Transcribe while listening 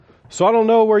So I don't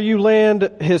know where you land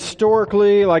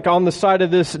historically, like on the side of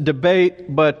this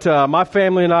debate, but my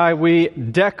family and I, we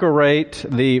decorate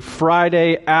the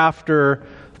Friday after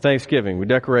Thanksgiving. We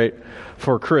decorate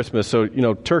for Christmas. So,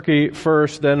 turkey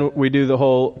first, then we do the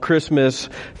whole Christmas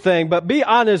thing. But be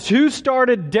honest, who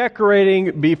started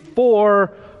decorating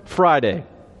before Friday?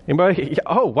 Anybody?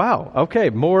 Oh, wow. Okay,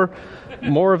 more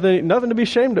of the, nothing to be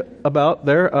ashamed about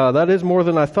there. That is more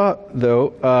than I thought,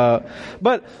 though.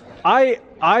 But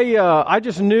I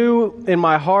just knew in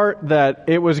my heart that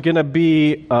it was going to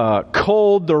be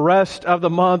cold the rest of the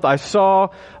month. I saw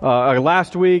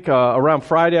last week, around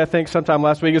Friday, I think, sometime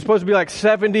last week, it was supposed to be like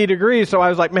 70 degrees. So I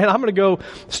was like, man, I'm going to go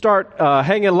start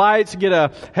hanging lights, get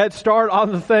a head start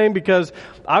on the thing because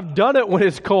I've done it when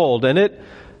it's cold, and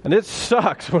it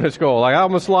sucks when it's cold. Like I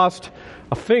almost lost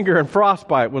a finger in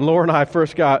frostbite when Laura and I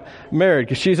first got married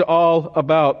because she's all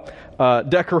about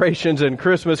decorations and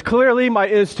Christmas. Clearly, my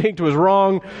instinct was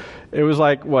wrong. It was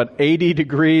like, 80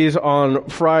 degrees on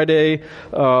Friday,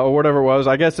 or whatever it was.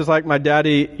 I guess it's like my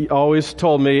daddy always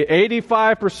told me,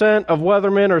 85% of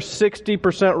weathermen are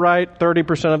 60% right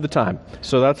 30% of the time.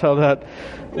 So that's how that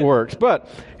works. But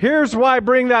here's why I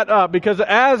bring that up, because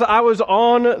as I was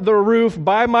on the roof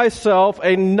by myself,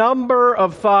 a number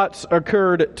of thoughts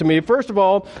occurred to me. First of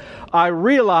all, I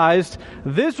realized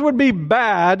this would be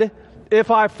bad if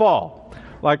I fall.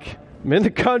 Like, I'm in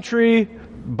the country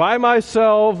by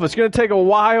myself. It's going to take a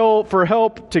while for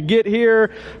help to get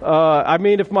here.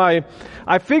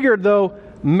 I figured though,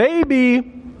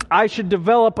 maybe I should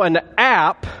develop an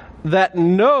app that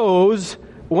knows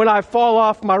when I fall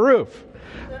off my roof.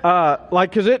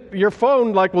 Cause your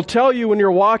phone will tell you when you're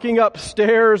walking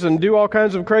upstairs and do all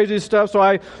kinds of crazy stuff. So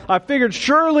I figured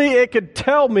surely it could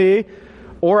tell me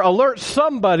or alert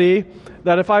somebody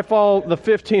that if I fall the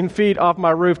 15 feet off my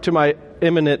roof to my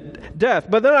imminent death.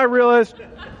 But then I realized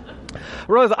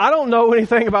I don't know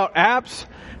anything about apps,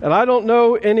 and I don't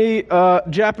know any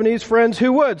Japanese friends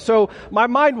who would. So my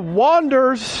mind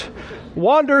wanders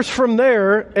from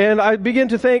there, and I begin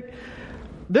to think,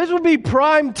 this would be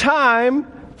prime time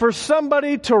for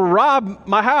somebody to rob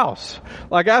my house.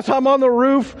 Like as I'm on the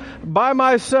roof by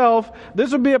myself,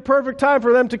 this would be a perfect time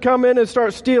for them to come in and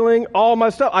start stealing all my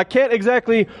stuff. I can't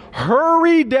exactly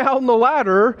hurry down the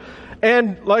ladder.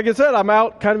 And like I said, I'm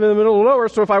out kind of in the middle of nowhere.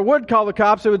 So if I would call the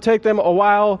cops, it would take them a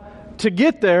while to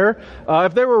get there.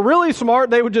 If they were really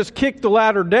smart, they would just kick the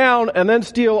ladder down and then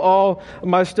steal all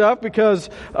my stuff, because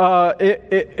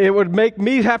it would make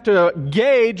me have to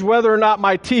gauge whether or not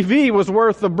my TV was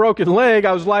worth the broken leg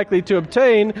I was likely to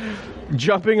obtain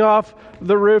jumping off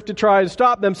the roof to try and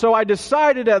stop them. So I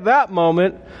decided at that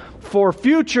moment, for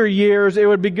future years, it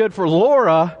would be good for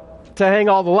Laura to hang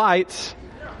all the lights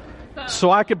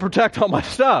so I could protect all my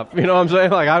stuff. You know what I'm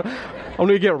saying? Like I'm going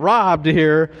to get robbed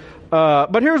here.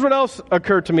 But here's what else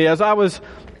occurred to me as I was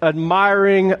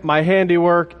admiring my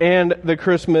handiwork and the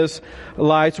Christmas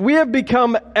lights. We have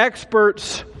become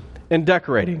experts in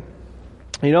decorating.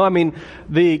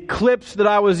 The clips that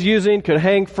I was using could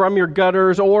hang from your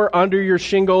gutters or under your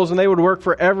shingles, and they would work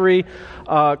for every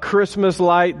Christmas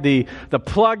light. The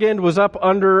plug-in was up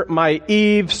under my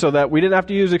eave so that we didn't have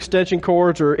to use extension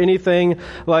cords or anything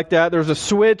like that. There's a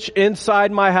switch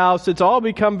inside my house. It's all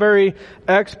become very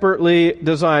expertly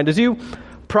designed. As you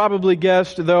probably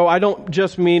guessed, though, I don't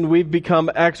just mean we've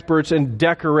become experts in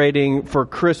decorating for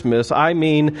Christmas. I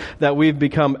mean that we've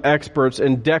become experts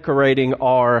in decorating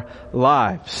our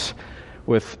lives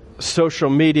with social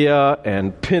media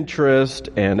and Pinterest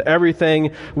and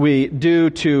everything we do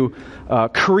to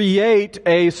create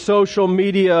a social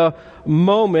media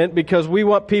moment, because we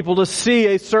want people to see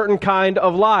a certain kind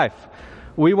of life.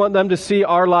 We want them to see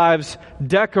our lives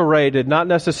decorated, not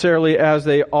necessarily as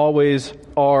they always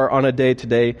are on a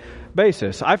day-to-day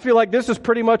basis. I feel like this is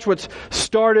pretty much what's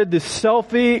started the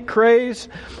selfie craze.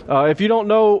 If you don't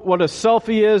know what a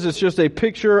selfie is, it's just a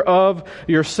picture of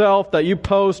yourself that you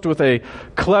post with a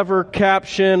clever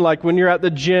caption, like when you're at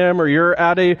the gym or you're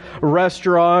at a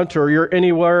restaurant or you're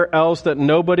anywhere else that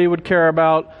nobody would care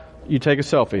about. You take a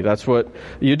selfie. That's what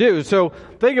you do. So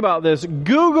think about this.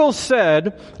 Google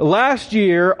said last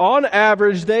year, on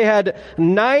average, they had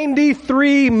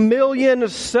 93 million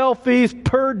selfies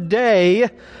per day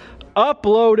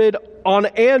uploaded on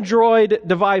Android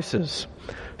devices.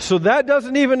 So that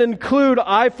doesn't even include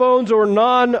iPhones or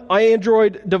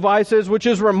non-Android devices, which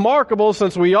is remarkable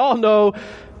since we all know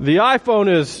the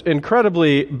iPhone is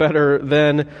incredibly better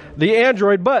than the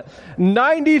Android. But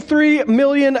 93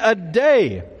 million a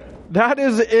day. That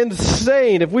is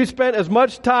insane. If we spent as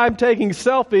much time taking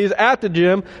selfies at the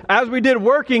gym as we did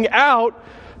working out,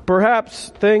 perhaps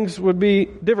things would be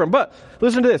different. But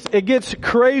listen to this. It gets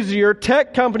crazier.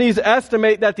 Tech companies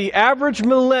estimate that the average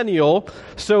millennial,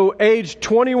 so age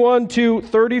 21 to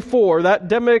 34, that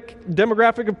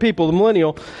demographic of people, the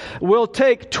millennial, will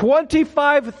take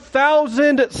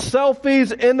 25,000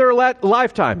 selfies in their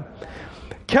lifetime.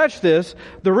 Catch this.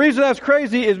 The reason that's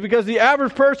crazy is because the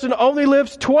average person only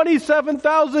lives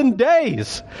 27,000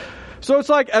 days. So it's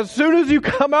like as soon as you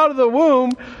come out of the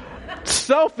womb,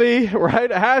 selfie, right?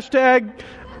 Hashtag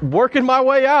working my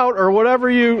way out or whatever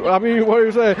what do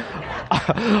you say?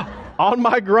 On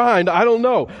my grind. I don't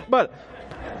know. But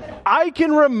I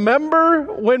can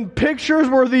remember when pictures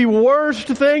were the worst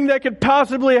thing that could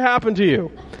possibly happen to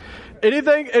you.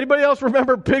 Anybody else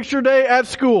remember picture day at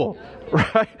school?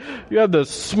 Right? You have the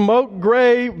smoke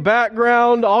gray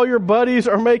background. All your buddies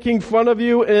are making fun of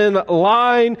you in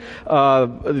line.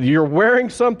 You're wearing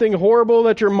something horrible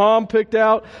that your mom picked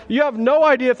out. You have no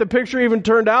idea if the picture even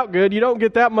turned out good. You don't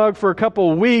get that mug for a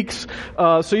couple of weeks.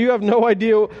 So you have no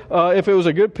idea if it was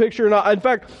a good picture or not. In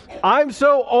fact, I'm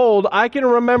so old, I can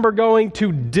remember going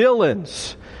to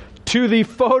Dillon's, to the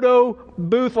photo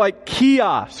booth like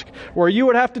kiosk, where you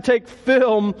would have to take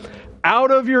film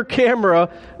out of your camera,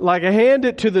 like hand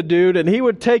it to the dude, and he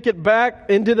would take it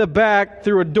back into the back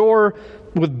through a door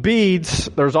with beads.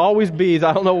 There's always beads.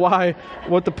 I don't know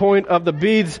what the point of the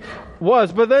beads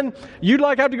was. But then you'd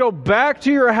have to go back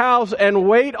to your house and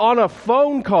wait on a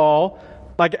phone call,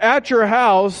 like at your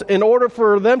house, in order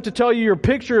for them to tell you your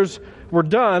pictures were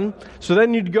done. So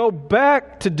then you'd go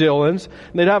back to Dillon's,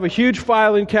 and they'd have a huge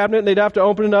filing cabinet, and they'd have to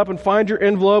open it up and find your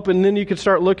envelope, and then you could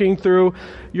start looking through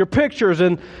your pictures.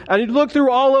 And you'd look through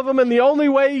all of them, and the only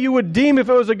way you would deem if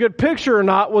it was a good picture or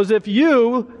not was if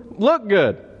you looked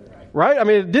good. Right? I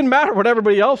mean, it didn't matter what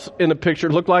everybody else in the picture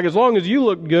looked like. As long as you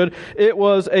looked good, it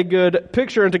was a good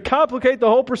picture. And to complicate the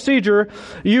whole procedure,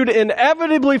 you'd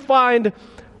inevitably find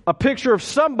a picture of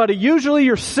somebody, usually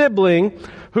your sibling,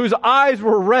 whose eyes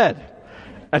were red.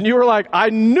 And you were like, I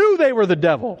knew they were the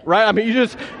devil, right? I mean, you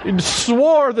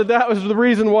swore that was the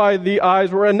reason why the eyes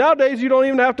were. And nowadays, you don't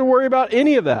even have to worry about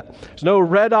any of that. There's no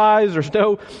red eyes. There's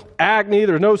no acne.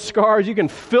 There's no scars. You can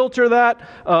filter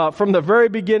that from the very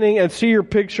beginning and see your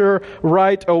picture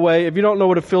right away. If you don't know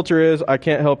what a filter is, I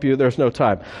can't help you. There's no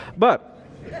time. But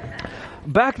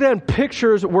back then,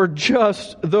 pictures were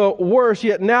just the worst,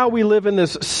 yet now we live in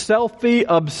this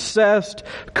selfie-obsessed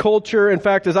culture. In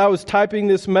fact, as I was typing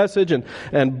this message and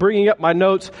bringing up my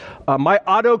notes, my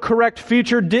autocorrect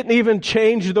feature didn't even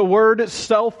change the word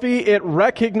selfie. It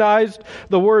recognized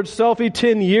the word selfie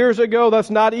 10 years ago. That's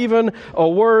not even a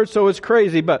word, so it's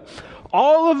crazy. But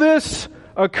all of this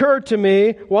occurred to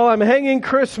me while I'm hanging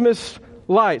Christmas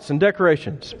lights and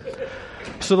decorations.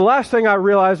 So the last thing I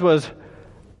realized was,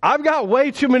 I've got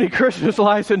way too many Christmas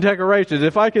lights and decorations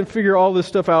if I can figure all this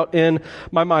stuff out in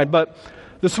my mind. But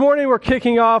this morning we're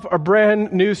kicking off a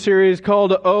brand new series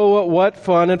called Oh, What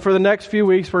Fun. And for the next few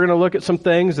weeks, we're going to look at some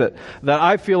things that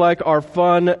I feel like are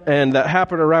fun and that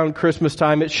happen around Christmas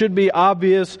time. It should be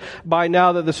obvious by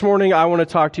now that this morning I want to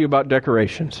talk to you about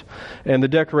decorations and the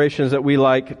decorations that we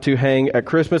like to hang at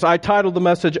Christmas. I titled the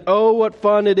message, Oh, What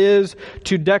Fun It Is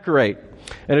to Decorate.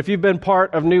 And if you've been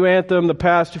part of New Anthem the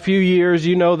past few years,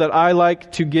 you know that I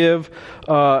like to give,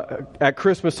 at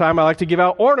Christmas time, I like to give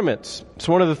out ornaments. It's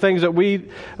one of the things that we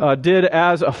did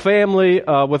as a family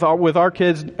with our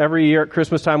kids every year at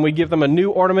Christmas time. We give them a new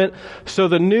ornament. So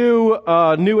the new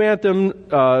Anthem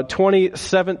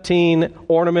 2017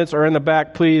 ornaments are in the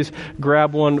back. Please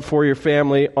grab one for your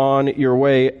family on your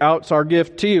way out. It's our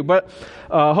gift to you. But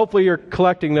hopefully you're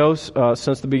collecting those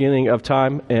since the beginning of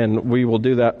time, and we will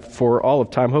do that for all of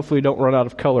time. Hopefully you don't run out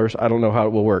of colors. I don't know how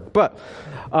it will work. But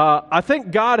I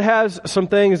think God has some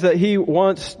things that He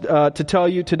wants to tell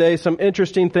you today, some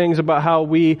interesting things about how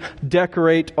we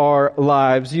decorate our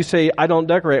lives. You say, I don't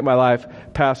decorate my life,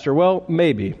 Pastor. Well,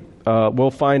 maybe.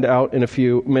 We'll find out in a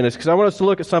few minutes because I want us to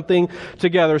look at something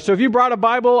together. So if you brought a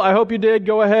Bible, I hope you did.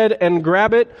 Go ahead and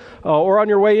grab it. Or on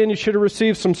your way in, you should have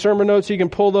received some sermon notes. You can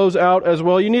pull those out as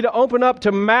well. You need to open up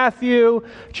to Matthew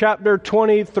chapter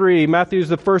 23. Matthew is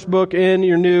the first book in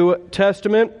your New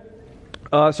Testament.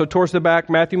 So towards the back,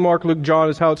 Matthew, Mark, Luke, John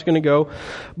is how it's going to go.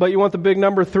 But you want the big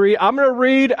number 3. I'm going to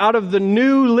read out of the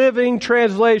New Living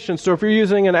Translation. So if you're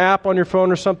using an app on your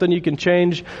phone or something, you can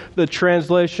change the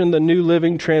translation. The New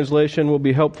Living Translation will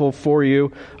be helpful for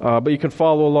you. But you can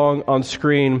follow along on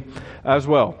screen as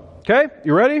well. Okay?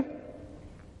 You ready?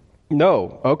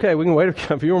 No. Okay, we can wait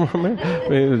a few more minutes.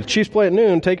 The Chiefs play at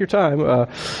noon. Take your time.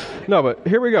 No, but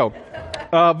here we go.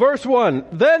 Verse 1,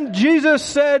 Then Jesus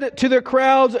said to the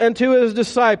crowds and to his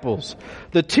disciples,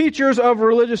 the teachers of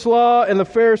religious law and the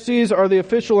Pharisees are the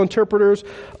official interpreters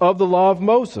of the law of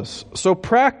Moses. So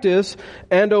practice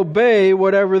and obey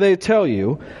whatever they tell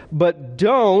you, but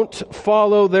don't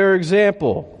follow their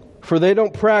example, for they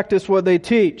don't practice what they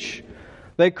teach.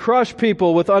 They crush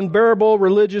people with unbearable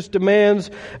religious demands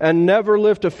and never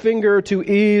lift a finger to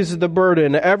ease the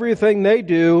burden. Everything they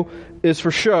do is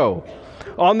for show.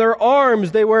 On their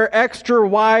arms, they wear extra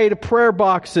wide prayer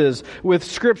boxes with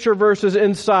scripture verses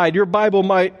inside. Your Bible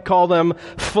might call them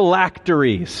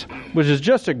phylacteries, which is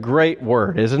just a great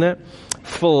word, isn't it?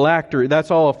 Phylactery.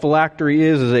 That's all a phylactery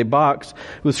is a box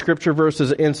with scripture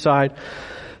verses inside.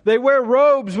 They wear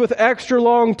robes with extra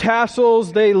long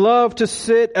tassels. They love to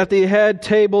sit at the head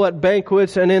table at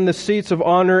banquets and in the seats of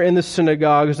honor in the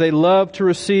synagogues. They love to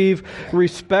receive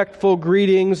respectful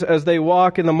greetings as they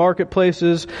walk in the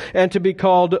marketplaces and to be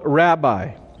called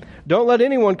rabbi. Don't let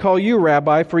anyone call you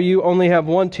rabbi, for you only have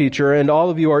one teacher, and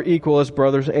all of you are equal as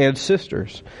brothers and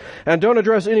sisters. And don't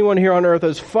address anyone here on earth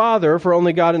as father, for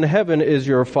only God in heaven is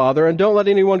your father. And don't let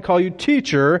anyone call you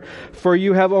teacher, for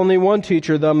you have only one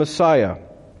teacher, the Messiah.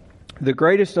 The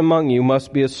greatest among you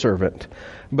must be a servant,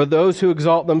 but those who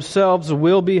exalt themselves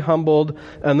will be humbled,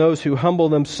 and those who humble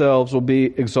themselves will be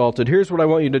exalted. Here's what I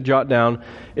want you to jot down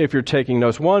if you're taking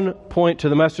notes. One point to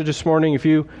the message this morning: if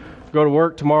you go to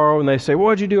work tomorrow and they say,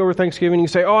 "What did you do over Thanksgiving?" You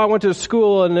say, "Oh, I went to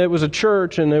school and it was a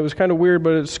church and it was kind of weird,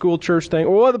 but it's a school church thing."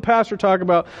 Well, what did the pastor talk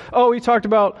about? Oh, he talked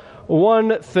about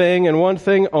one thing and one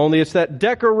thing only. It's that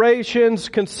decorations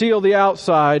conceal the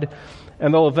outside,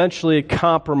 and they'll eventually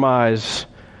compromise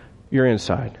your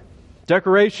inside.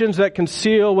 Decorations that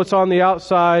conceal what's on the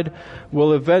outside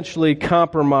will eventually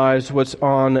compromise what's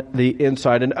on the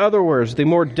inside. In other words, the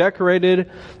more decorated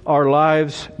our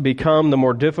lives become, the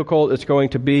more difficult it's going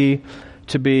to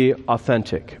be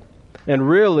authentic. And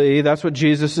really, that's what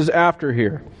Jesus is after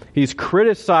here. He's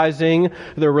criticizing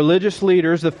the religious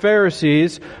leaders, the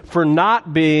Pharisees, for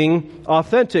not being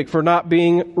authentic, for not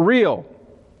being real.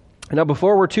 Now,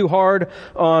 before we're too hard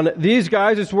on these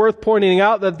guys, it's worth pointing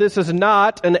out that this is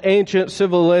not an ancient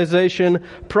civilization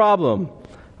problem.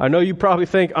 I know you probably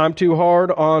think I'm too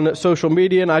hard on social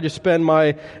media, and I just spend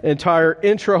my entire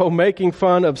intro making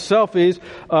fun of selfies.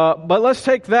 But let's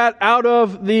take that out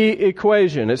of the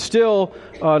equation. It's still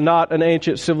not an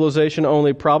ancient civilization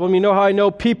only problem. You know how I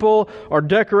know people are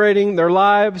decorating their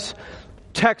lives?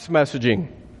 Text messaging.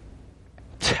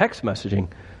 Text messaging.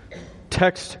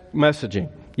 Text messaging.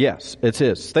 Yes, it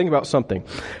is. Think about something.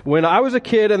 When I was a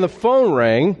kid and the phone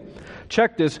rang,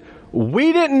 check this,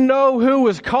 we didn't know who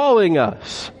was calling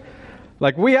us.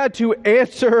 Like, we had to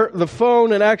answer the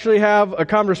phone and actually have a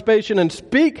conversation and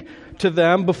speak to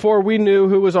them before we knew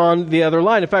who was on the other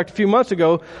line. In fact, a few months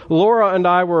ago, Laura and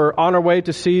I were on our way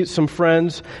to see some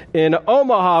friends in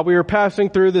Omaha. We were passing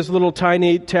through this little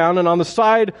tiny town, and on the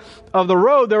side of the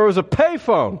road, there was a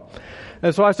payphone.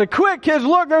 And so I said, "Quick, kids,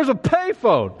 look, there's a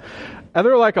payphone." And they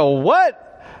were like, "A what?"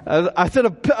 I said,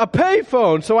 a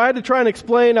payphone. So I had to try and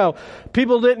explain how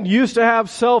people didn't used to have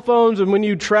cell phones, and when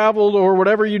you traveled or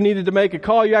whatever you needed to make a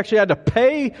call, you actually had to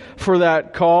pay for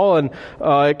that call, and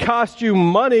it cost you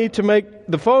money to make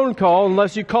the phone call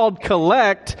unless you called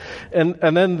collect, and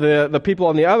then the people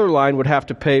on the other line would have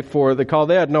to pay for the call.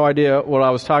 They had no idea what I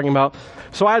was talking about.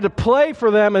 So I had to play for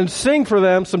them and sing for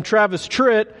them some Travis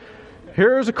Tritt.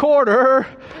 Here's a quarter,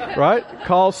 right?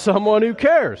 Call someone who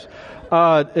cares.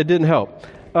 It didn't help.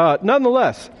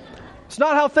 Nonetheless, it's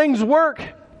not how things work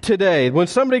today. When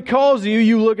somebody calls you,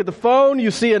 you look at the phone,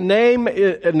 you see a name.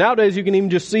 Nowadays, you can even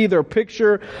just see their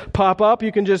picture pop up.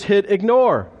 You can just hit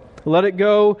ignore. Let it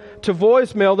go to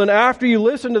voicemail. Then after you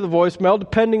listen to the voicemail,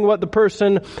 depending what the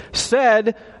person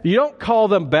said, you don't call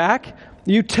them back.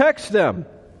 You text them.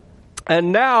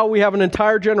 And now we have an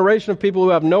entire generation of people who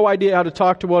have no idea how to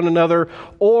talk to one another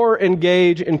or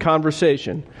engage in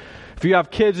conversation. If you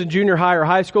have kids in junior high or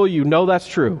high school, you know that's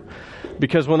true.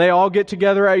 Because when they all get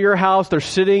together at your house, they're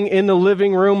sitting in the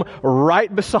living room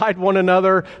right beside one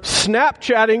another,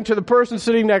 Snapchatting to the person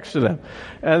sitting next to them.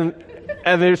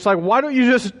 And they're just like, why don't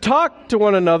you just talk to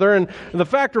one another? And the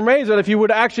fact remains that if you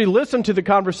would actually listen to the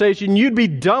conversation, you'd be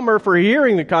dumber for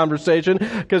hearing the conversation,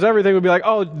 because everything would be like,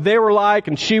 oh, they were like,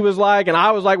 and she was like, and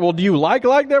I was like, well, do you like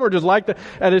them or just like them?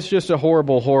 And it's just a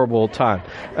horrible, horrible time.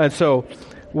 And so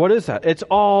what is that? It's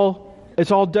all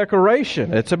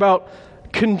decoration. It's about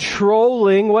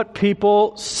controlling what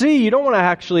people see. You don't want to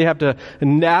actually have to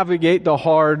navigate the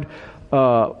hard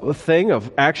thing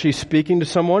of actually speaking to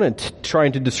someone and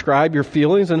trying to describe your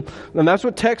feelings. And that's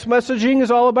what text messaging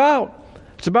is all about.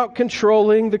 It's about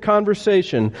controlling the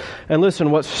conversation. And listen,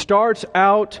 what starts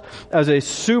out as a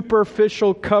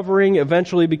superficial covering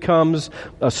eventually becomes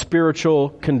a spiritual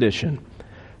condition.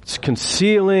 It's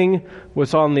concealing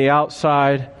what's on the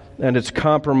outside, and it's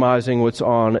compromising what's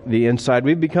on the inside.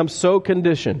 We've become so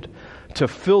conditioned to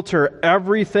filter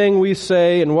everything we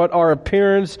say and what our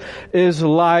appearance is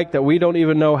like that we don't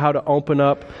even know how to open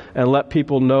up and let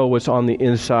people know what's on the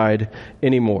inside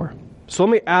anymore. So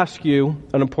let me ask you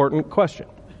an important question.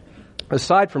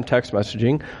 Aside from text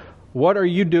messaging, what are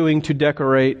you doing to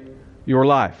decorate your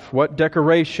life? What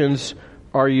decorations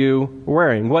are you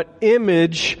wearing? What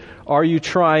image are you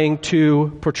trying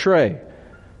to portray?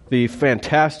 The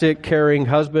fantastic, caring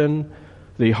husband,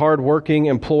 the hardworking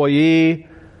employee,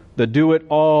 the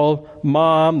do-it-all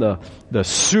mom, the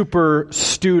super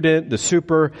student, the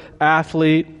super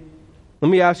athlete. Let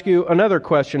me ask you another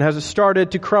question. Has it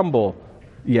started to crumble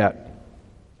yet?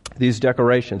 These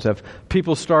decorations, have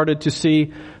people started to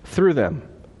see through them?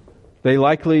 They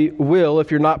likely will.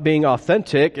 If you're not being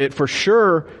authentic, it for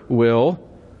sure will.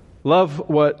 Love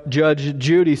what Judge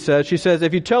Judy says. She says,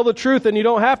 if you tell the truth, then you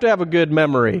don't have to have a good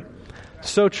memory.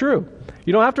 So true.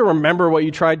 You don't have to remember what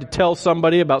you tried to tell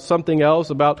somebody about something else,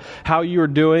 about how you were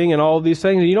doing and all of these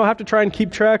things. You don't have to try and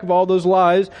keep track of all those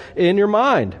lies in your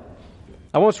mind.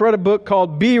 I once read a book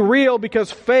called Be Real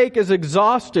Because Fake is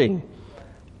Exhausting.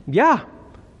 Yeah,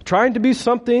 trying to be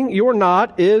something you're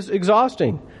not is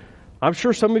exhausting. I'm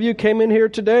sure some of you came in here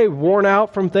today worn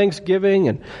out from Thanksgiving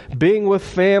and being with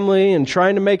family and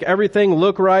trying to make everything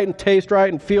look right and taste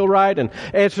right and feel right and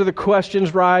answer the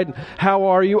questions right. And how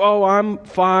are you? Oh, I'm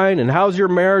fine. And how's your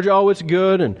marriage? Oh, it's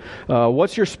good. And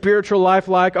what's your spiritual life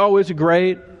like? Oh, it's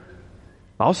great.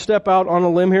 I'll step out on a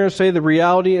limb here and say the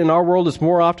reality in our world is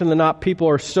more often than not people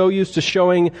are so used to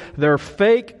showing their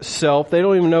fake self, they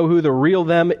don't even know who the real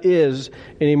them is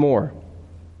anymore.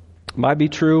 Might be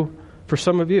true for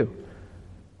some of you.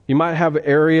 You might have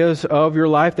areas of your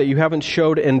life that you haven't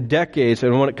showed in decades,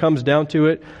 and when it comes down to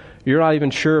it, you're not even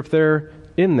sure if they're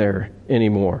in there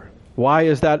anymore. Why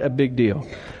is that a big deal?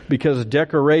 Because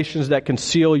decorations that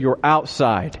conceal your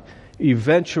outside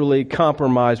eventually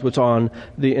compromise what's on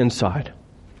the inside.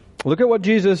 Look at what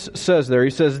Jesus says there.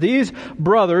 He says, these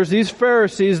brothers, these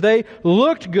Pharisees, they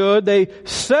looked good, they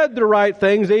said the right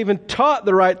things, they even taught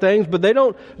the right things, but they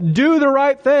don't do the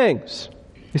right things.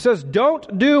 He says,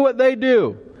 don't do what they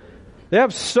do. They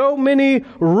have so many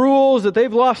rules that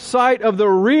they've lost sight of the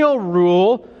real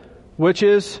rule, which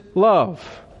is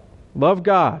love. Love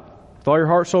God with all your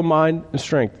heart, soul, mind, and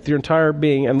strength, with your entire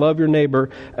being, and love your neighbor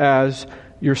as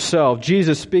yourself.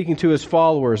 Jesus, speaking to his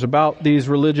followers about these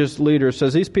religious leaders,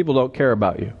 says these people don't care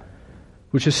about you,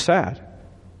 which is sad.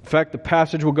 In fact, the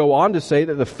passage will go on to say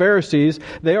that the Pharisees,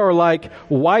 they are like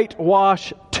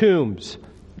whitewashed tombs.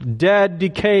 Dead,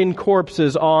 decaying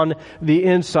corpses on the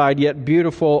inside, yet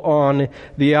beautiful on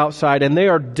the outside. And they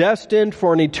are destined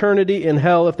for an eternity in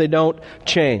hell if they don't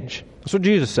change. That's what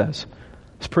Jesus says.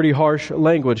 It's pretty harsh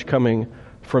language coming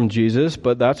from Jesus,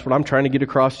 but that's what I'm trying to get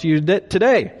across to you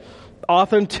today.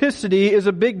 Authenticity is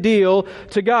a big deal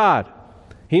to God.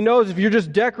 He knows if you're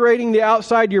just decorating the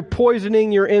outside, you're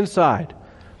poisoning your inside.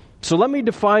 So let me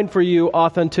define for you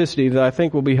authenticity that I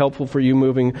think will be helpful for you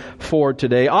moving forward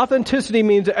today. Authenticity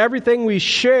means everything we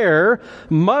share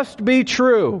must be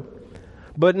true,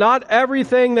 but not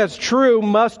everything that's true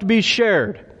must be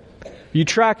shared. You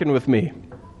tracking with me?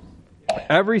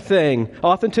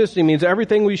 Authenticity means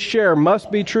everything we share must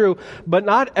be true, but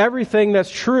not everything that's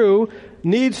true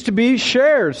needs to be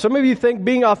shared. Some of you think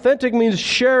being authentic means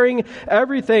sharing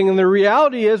everything, and the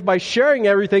reality is by sharing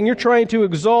everything, you're trying to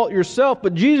exalt yourself,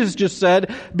 but Jesus just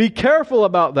said, be careful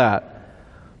about that.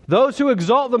 Those who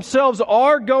exalt themselves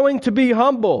are going to be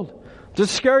humbled. It's a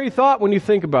scary thought when you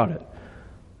think about it.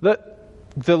 That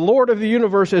the Lord of the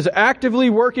universe is actively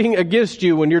working against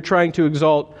you when you're trying to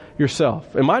exalt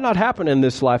yourself. It might not happen in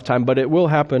this lifetime, but it will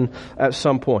happen at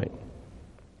some point.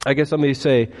 I guess let me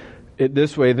say it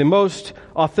this way. The most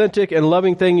authentic and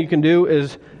loving thing you can do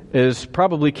is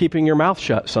probably keeping your mouth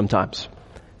shut sometimes.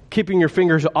 Keeping your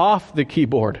fingers off the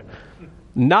keyboard.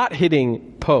 Not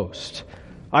hitting post.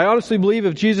 I honestly believe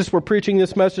if Jesus were preaching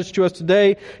this message to us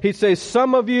today, he'd say,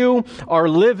 some of you are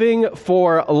living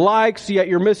for likes, yet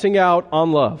you're missing out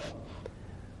on love.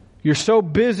 You're so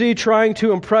busy trying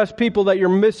to impress people that you're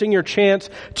missing your chance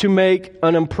to make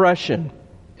an impression.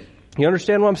 You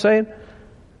understand what I'm saying?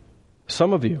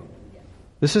 Some of you.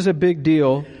 This is a big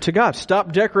deal to God.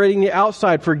 Stop decorating the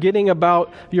outside, forgetting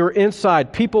about your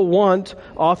inside. People want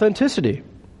authenticity.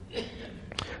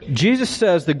 Jesus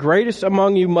says the greatest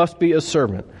among you must be a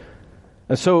servant.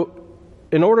 And so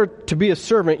in order to be a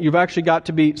servant, you've actually got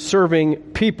to be serving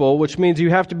people, which means you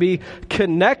have to be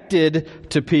connected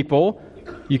to people.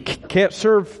 You can't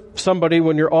serve somebody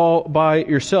when you're all by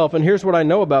yourself. And here's what I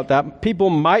know about that. People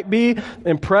might be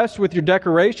impressed with your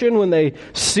decoration when they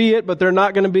see it, but they're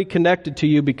not going to be connected to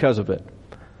you because of it.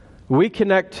 We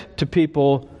connect to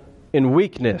people in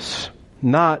weakness,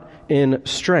 not in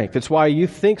strength. It's why you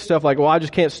think stuff like, well, I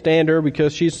just can't stand her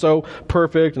because she's so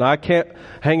perfect and I can't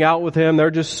hang out with him.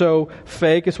 They're just so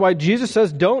fake. It's why Jesus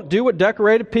says, don't do what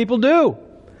decorated people do.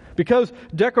 Because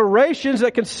decorations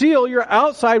that conceal your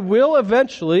outside will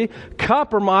eventually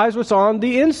compromise what's on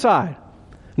the inside.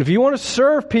 And if you want to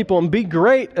serve people and be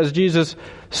great, as Jesus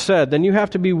said, then you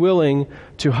have to be willing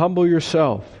to humble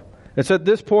yourself. It's at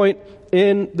this point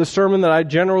in the sermon that I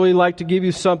generally like to give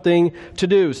you something to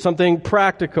do, something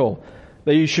practical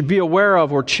that you should be aware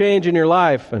of or change in your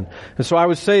life. And so I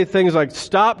would say things like,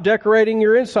 stop decorating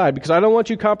your inside because I don't want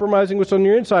you compromising what's on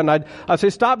your inside. And I'd say,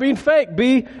 stop being fake.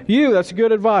 Be you. That's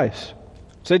good advice.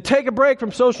 Say, take a break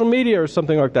from social media or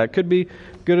something like that. Could be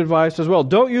good advice as well.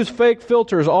 Don't use fake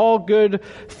filters. All good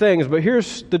things. But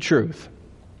here's the truth.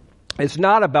 It's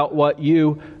not about what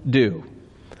you do.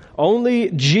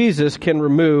 Only Jesus can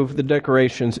remove the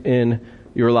decorations in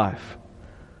your life.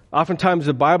 Oftentimes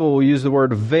the Bible will use the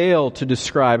word veil to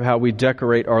describe how we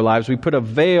decorate our lives. We put a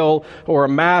veil or a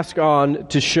mask on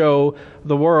to show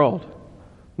the world.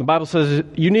 The Bible says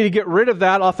you need to get rid of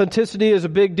that. Authenticity is a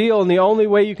big deal, and the only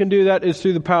way you can do that is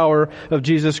through the power of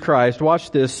Jesus Christ.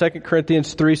 Watch this, 2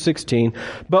 Corinthians 3:16.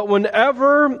 But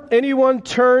whenever anyone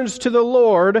turns to the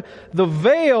Lord, the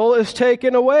veil is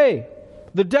taken away.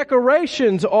 The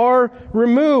decorations are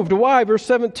removed. Why? Verse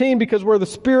 17, because where the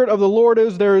Spirit of the Lord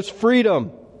is, there is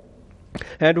freedom.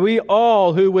 And we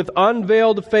all who with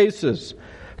unveiled faces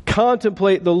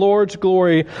contemplate the Lord's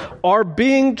glory are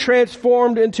being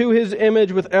transformed into His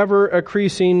image with ever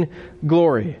increasing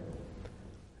glory.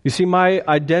 You see, my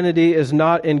identity is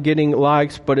not in getting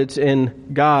likes, but it's in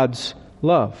God's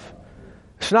love.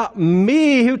 It's not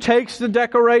me who takes the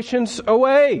decorations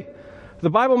away. The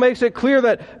Bible makes it clear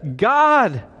that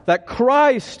God, that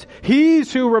Christ,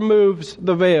 He's who removes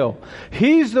the veil.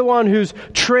 He's the one who's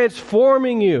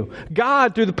transforming you.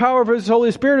 God, through the power of His Holy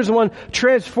Spirit, is the one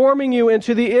transforming you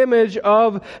into the image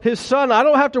of His Son. I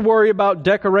don't have to worry about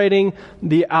decorating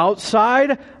the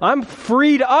outside. I'm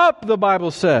freed up, the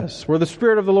Bible says. Where the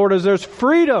Spirit of the Lord is, there's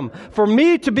freedom for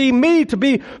me, to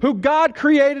be who God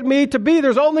created me to be.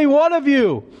 There's only one of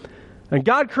you. And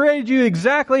God created you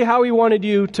exactly how He wanted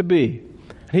you to be.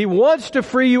 He wants to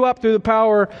free you up through the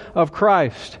power of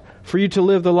Christ for you to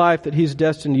live the life that He's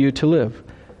destined you to live.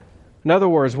 In other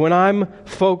words, when I'm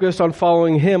focused on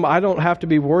following Him, I don't have to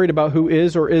be worried about who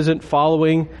is or isn't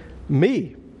following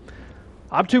me.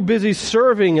 I'm too busy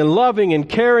serving and loving and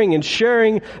caring and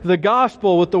sharing the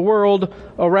gospel with the world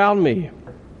around me.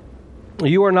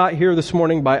 You are not here this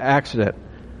morning by accident.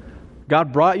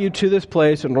 God brought you to this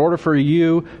place in order for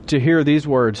you to hear these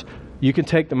words. You can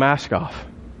take the mask off.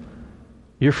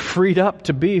 You're freed up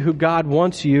to be who God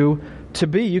wants you to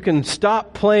be. You can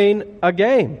stop playing a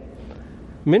game.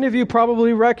 Many of you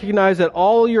probably recognize that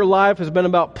all your life has been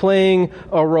about playing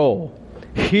a role.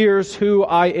 Here's who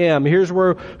I am. Here's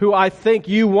who I think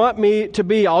you want me to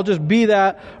be. I'll just be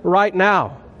that right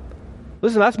now.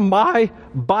 Listen, that's my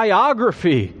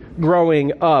biography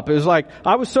growing up. It was like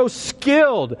I was so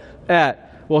skilled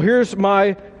at, well, here's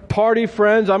my party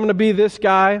friends. I'm going to be this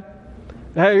guy.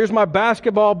 Hey, here's my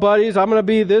basketball buddies. I'm going to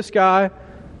be this guy.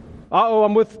 Uh-oh,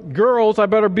 I'm with girls. I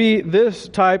better be this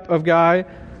type of guy.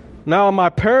 Now my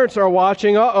parents are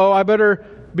watching. Uh-oh, I better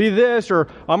be this. Or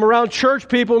I'm around church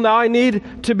people. Now I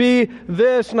need to be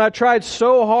this. And I tried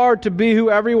so hard to be who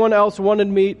everyone else wanted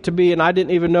me to be, and I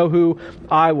didn't even know who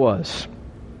I was.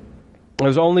 It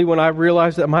was only when I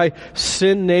realized that my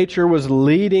sin nature was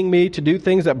leading me to do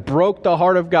things that broke the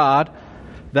heart of God,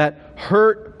 that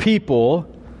hurt people.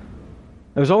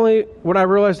 It was only when I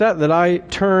realized that I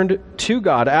turned to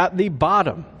God at the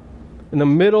bottom, in the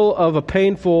middle of a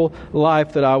painful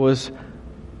life that I was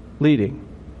leading.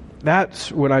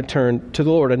 That's when I turned to the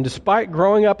Lord. And despite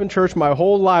growing up in church my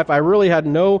whole life, I really had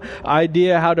no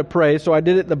idea how to pray. So I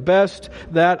did it the best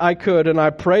that I could, and I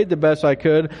prayed the best I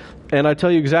could. And I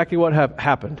tell you exactly what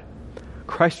happened.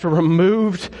 Christ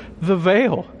removed the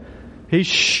veil. He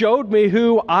showed me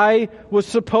who I was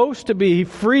supposed to be. He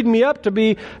freed me up to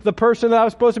be the person that I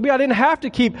was supposed to be. I didn't have to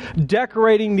keep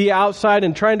decorating the outside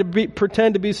and trying to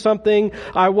pretend to be something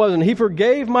I wasn't. He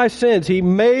forgave my sins. He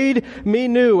made me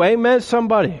new. Amen,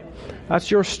 somebody.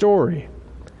 That's your story.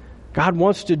 God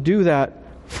wants to do that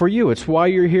for you. It's why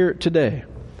you're here today.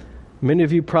 Many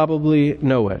of you probably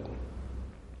know it.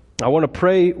 I want to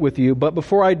pray with you, but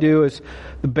before I do, as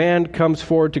the band comes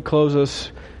forward to close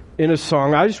us in a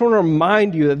song, I just want to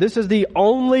remind you that this is the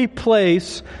only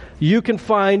place you can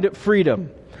find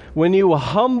freedom, when you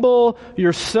humble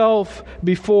yourself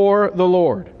before the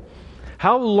Lord.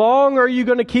 How long are you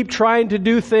going to keep trying to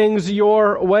do things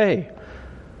your way?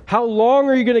 How long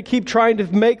are you going to keep trying to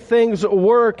make things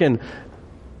work and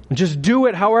just do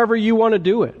it however you want to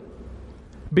do it?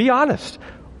 Be honest.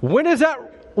 When has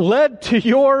that led to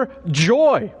your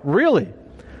joy, really?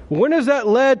 When has that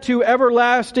led to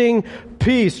everlasting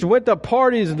peace? With the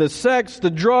parties, the sex, the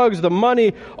drugs, the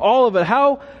money, all of it.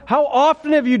 How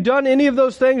often have you done any of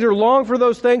those things or longed for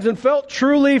those things and felt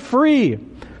truly free,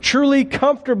 truly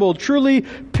comfortable, truly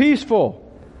peaceful?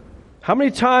 How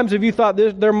many times have you thought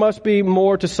there must be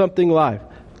more to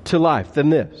life than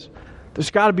this?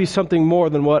 There's got to be something more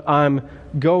than what I'm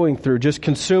going through, just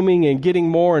consuming and getting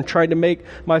more and trying to make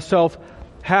myself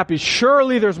happy.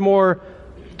 Surely there's more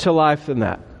to life than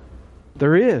that.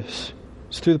 There is.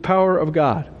 It's through the power of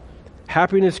God.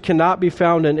 Happiness cannot be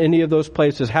found in any of those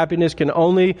places. Happiness can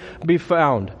only be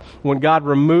found when God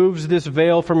removes this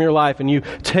veil from your life and you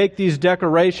take these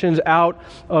decorations out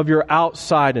of your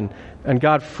outside and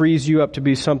God frees you up to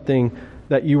be something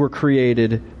that you were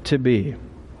created to be.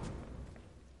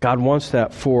 God wants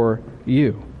that for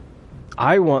you.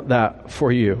 I want that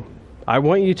for you. I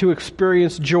want you to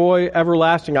experience joy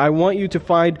everlasting. I want you to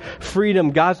find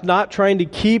freedom. God's not trying to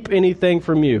keep anything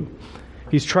from you.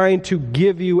 He's trying to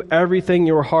give you everything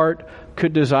your heart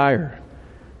could desire.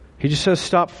 He just says,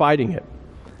 stop fighting it.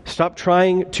 Stop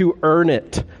trying to earn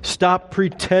it. Stop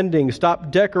pretending.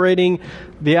 Stop decorating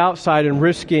the outside and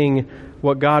risking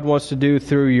what God wants to do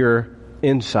through your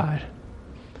inside.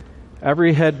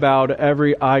 Every head bowed,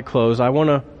 every eye closed. I want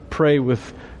to pray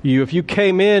with you. If you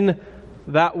came in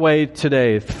that way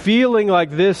today, feeling like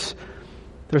this,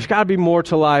 there's got to be more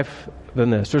to life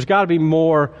than this. There's got to be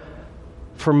more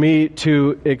for me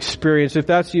to experience. If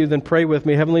that's you, then pray with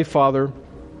me. Heavenly Father,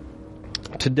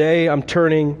 today I'm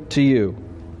turning to you,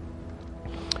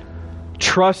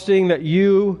 trusting that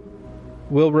you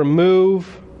will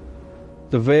remove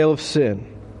the veil of sin.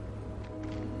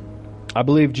 I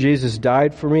believe Jesus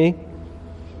died for me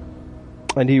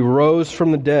and He rose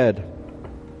from the dead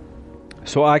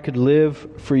so I could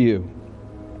live for you.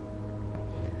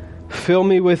 Fill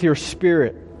me with your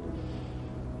Spirit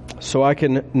so I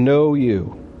can know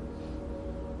you,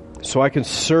 so I can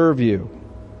serve you,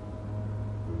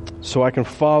 so I can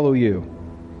follow you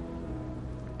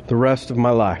the rest of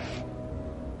my life.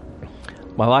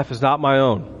 My life is not my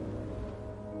own.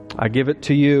 I give it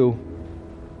to you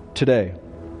today.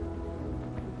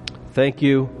 Thank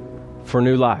you for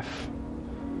new life.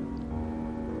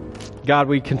 God,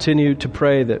 we continue to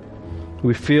pray that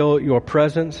we feel your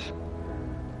presence,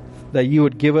 that you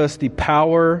would give us the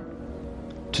power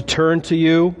to turn to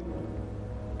you.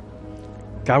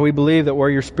 God, we believe that where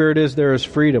your Spirit is, there is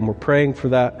freedom. We're praying for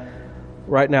that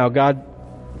right now. God,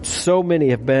 so many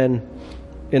have been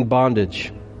in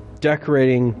bondage,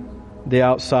 decorating the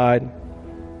outside,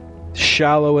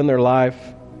 shallow in their life,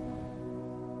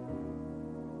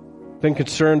 been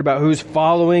concerned about who's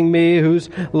following me, who's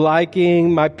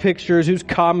liking my pictures, who's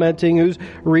commenting, who's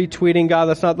retweeting. God,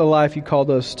 that's not the life you called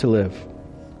us to live.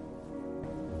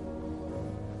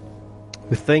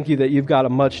 We thank you that you've got a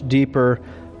much deeper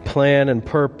plan and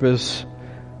purpose,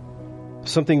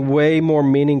 something way more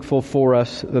meaningful for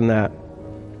us than that.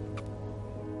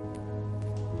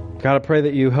 God, I pray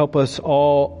that you help us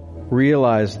all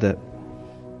realize that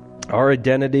our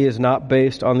identity is not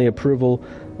based on the approval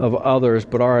of others,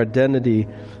 but our identity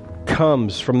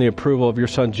comes from the approval of your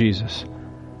Son, Jesus.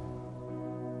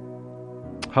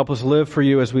 Help us live for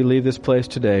you as we leave this place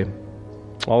today.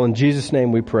 All in Jesus'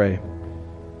 name we pray.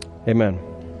 Amen.